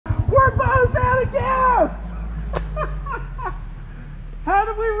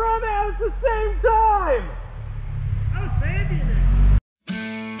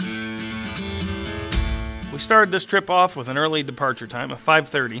started this trip off with an early departure time of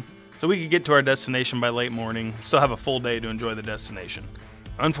 5:30, so we could get to our destination by late morning, still have a full day to enjoy the destination.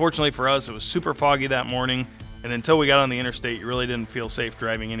 Unfortunately for us, it was super foggy that morning, and until we got on the interstate, you really didn't feel safe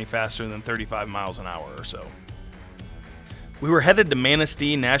driving any faster than 35 miles an hour or so. We were headed to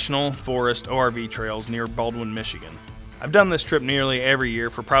Manistee National Forest ORV trails near Baldwin, Michigan. I've done this trip nearly every year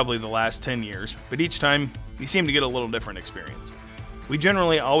for probably the last 10 years, but each time you seem to get a little different experience. We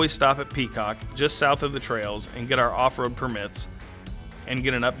generally always stop at Peacock, just south of the trails, and get our off-road permits and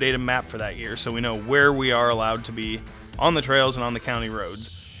get an updated map for that year so we know where we are allowed to be on the trails and on the county roads.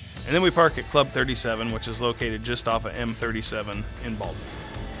 And then we park at Club 37, which is located just off of M37 in Baldwin.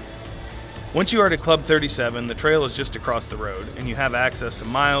 Once you are at Club 37, the trail is just across the road, and you have access to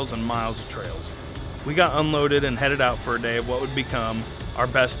miles and miles of trails. We got unloaded and headed out for a day of what would become our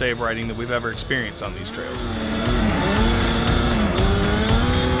best day of riding that we've ever experienced on these trails.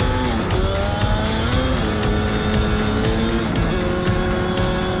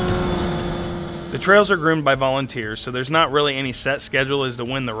 The trails are groomed by volunteers, so there's not really any set schedule as to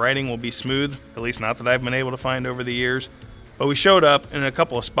when the riding will be smooth, at least not that I've been able to find over the years. But we showed up, and in a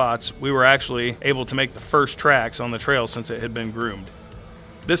couple of spots, we were actually able to make the first tracks on the trail since it had been groomed.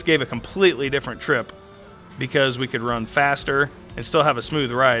 This gave a completely different trip because we could run faster and still have a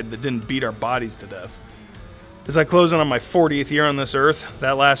smooth ride that didn't beat our bodies to death. As I close in on my 40th year on this earth,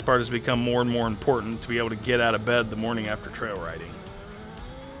 that last part has become more and more important to be able to get out of bed the morning after trail riding.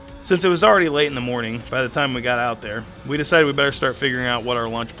 Since it was already late in the morning by the time we got out there, we decided we better start figuring out what our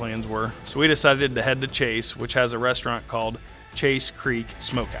lunch plans were. So we decided to head to Chase, which has a restaurant called Chase Creek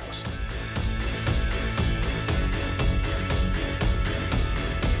Smokehouse.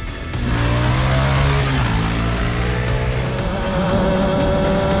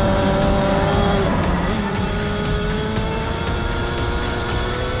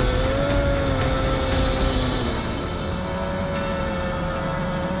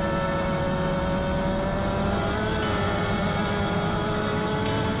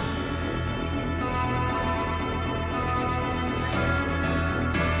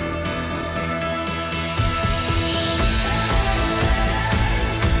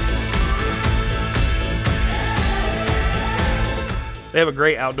 They have a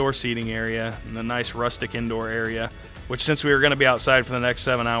great outdoor seating area and a nice rustic indoor area, which since we were going to be outside for the next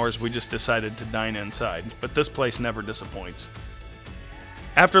 7 hours, we just decided to dine inside. But this place never disappoints.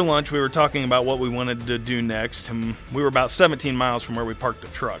 After lunch, we were talking about what we wanted to do next, and we were about 17 miles from where we parked the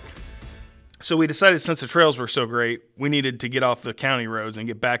truck. So we decided since the trails were so great, we needed to get off the county roads and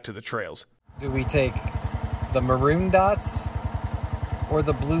get back to the trails. Do we take the maroon dots or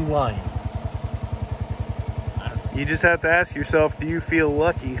the blue lines? You just have to ask yourself, do you feel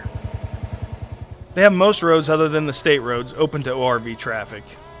lucky? They have most roads other than the state roads open to ORV traffic.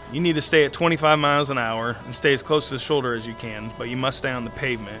 You need to stay at 25 miles an hour and stay as close to the shoulder as you can, but you must stay on the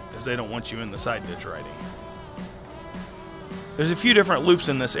pavement as they don't want you in the side ditch riding. There's a few different loops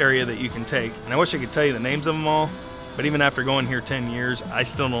in this area that you can take, and I wish I could tell you the names of them all, but even after going here 10 years, I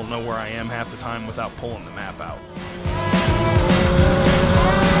still don't know where I am half the time without pulling the map out.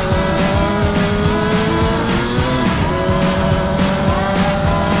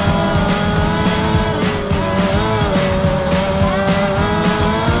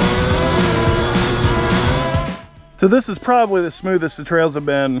 So this is probably the smoothest the trails have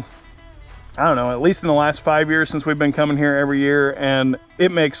been, I don't know, at least in the last 5 years since we've been coming here every year, and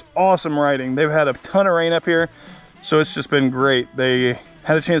it makes awesome riding. They've had a ton of rain up here, so it's just been great. They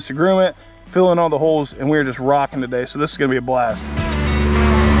had a chance to groom it, fill in all the holes, and we're just rocking today, so this is gonna be a blast.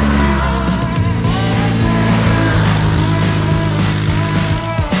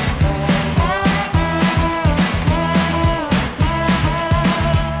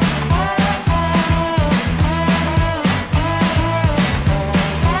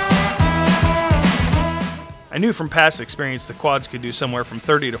 I knew from past experience the quads could do somewhere from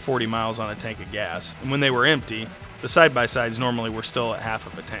 30 to 40 miles on a tank of gas, and when they were empty, the side-by-sides normally were still at half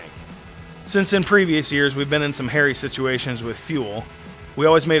of a tank. Since in previous years we've been in some hairy situations with fuel, we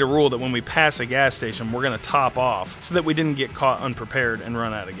always made a rule that when we pass a gas station we're going to top off so that we didn't get caught unprepared and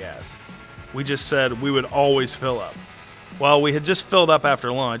run out of gas. We just said we would always fill up. Well, we had just filled up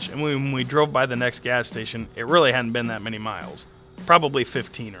after lunch, and when we drove by the next gas station, it really hadn't been that many miles, probably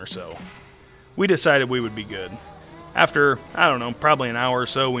 15 or so. We decided we would be good. After, I don't know, probably an hour or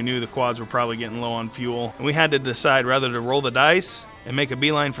so, we knew the quads were probably getting low on fuel, and we had to decide whether to roll the dice and make a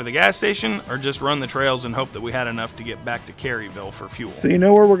beeline for the gas station or just run the trails and hope that we had enough to get back to Caryville for fuel. So you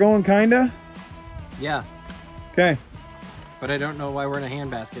know where we're going, kinda? Yeah. Okay. But I don't know why we're in a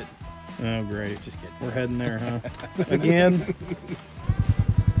handbasket. Oh, great. Just kidding. We're heading there, huh? Again?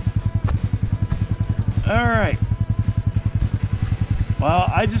 All right.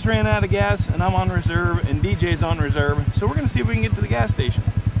 Well, I just ran out of gas and I'm on reserve and DJ's on reserve. So we're gonna see if we can get to the gas station.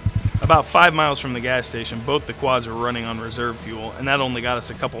 About 5 miles from the gas station, both the quads were running on reserve fuel, and that only got us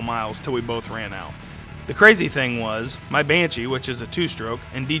a couple miles till we both ran out. The crazy thing was, my Banshee, which is a 2-stroke,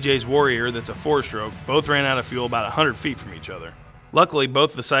 and DJ's Warrior, that's a 4-stroke, both ran out of fuel about 100 feet from each other. Luckily,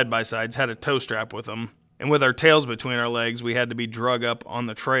 both the side-by-sides had a tow strap with them, and with our tails between our legs, we had to be drug up on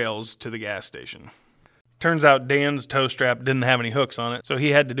the trails to the gas station. Turns out Dan's tow strap didn't have any hooks on it, so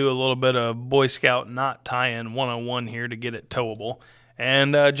he had to do a little bit of Boy Scout knot tie-in 101 here to get it towable.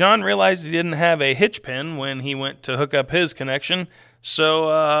 And John realized he didn't have a hitch pin when he went to hook up his connection,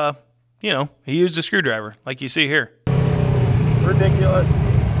 so, you know, he used a screwdriver, like you see here. Ridiculous.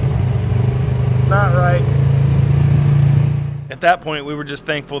 It's not right. At that point, we were just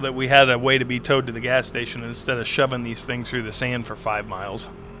thankful that we had a way to be towed to the gas station instead of shoving these things through the sand for 5 miles.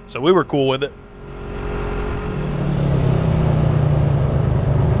 So we were cool with it.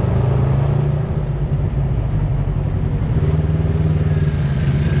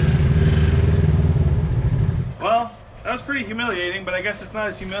 Well, that was pretty humiliating, but I guess it's not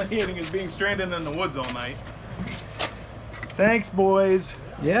as humiliating as being stranded in the woods all night. Thanks, boys.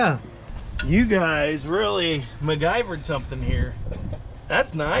 Yeah. You guys really MacGyvered something here.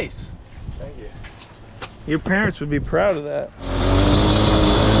 That's nice. Thank you. Your parents would be proud of that.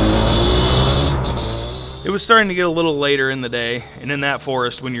 It was starting to get a little later in the day, and in that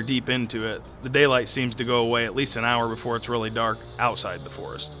forest, when you're deep into it, the daylight seems to go away at least an hour before it's really dark outside the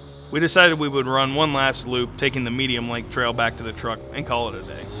forest. We decided we would run one last loop, taking the medium length trail back to the truck, and call it a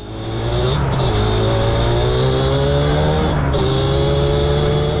day.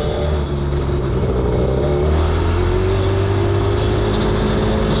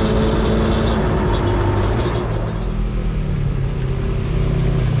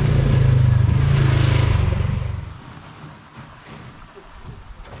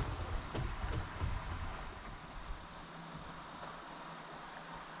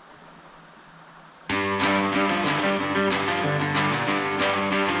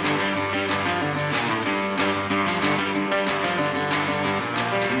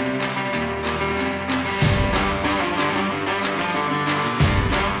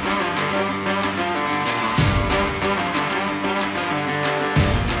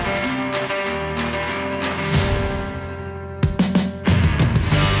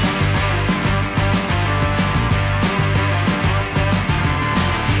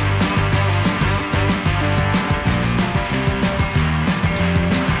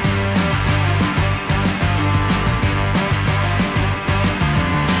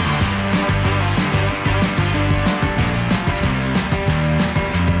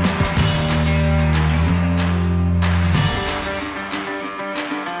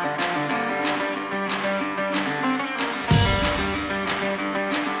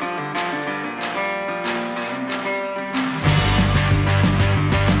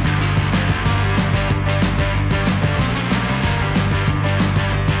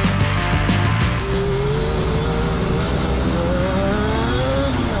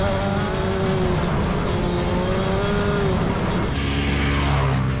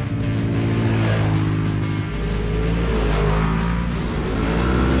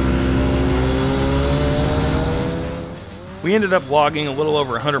 We ended up logging a little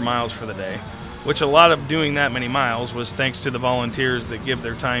over 100 miles for the day, which a lot of doing that many miles was thanks to the volunteers that give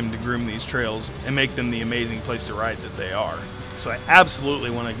their time to groom these trails and make them the amazing place to ride that they are. So I absolutely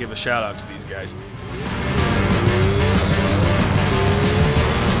want to give a shout out to these guys.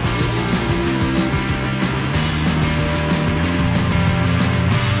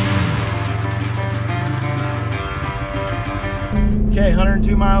 Okay,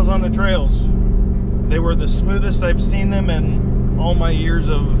 102 miles on the trails. They were the smoothest I've seen them in all my years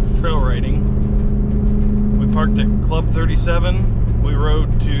of trail riding. We parked at Club 37. We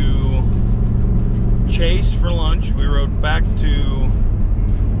rode to Chase for lunch. We rode back to,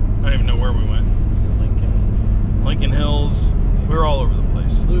 I don't even know where we went. Lincoln Hills. We were all over the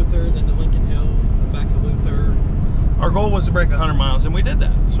place. Luther, then to Lincoln Hills, then back to Luther. Our goal was to break 100 miles, and we did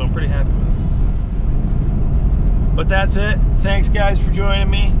that, so I'm pretty happy with it. But that's it. Thanks, guys, for joining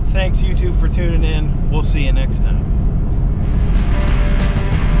me. Thanks, YouTube, for tuning in. We'll see you next time.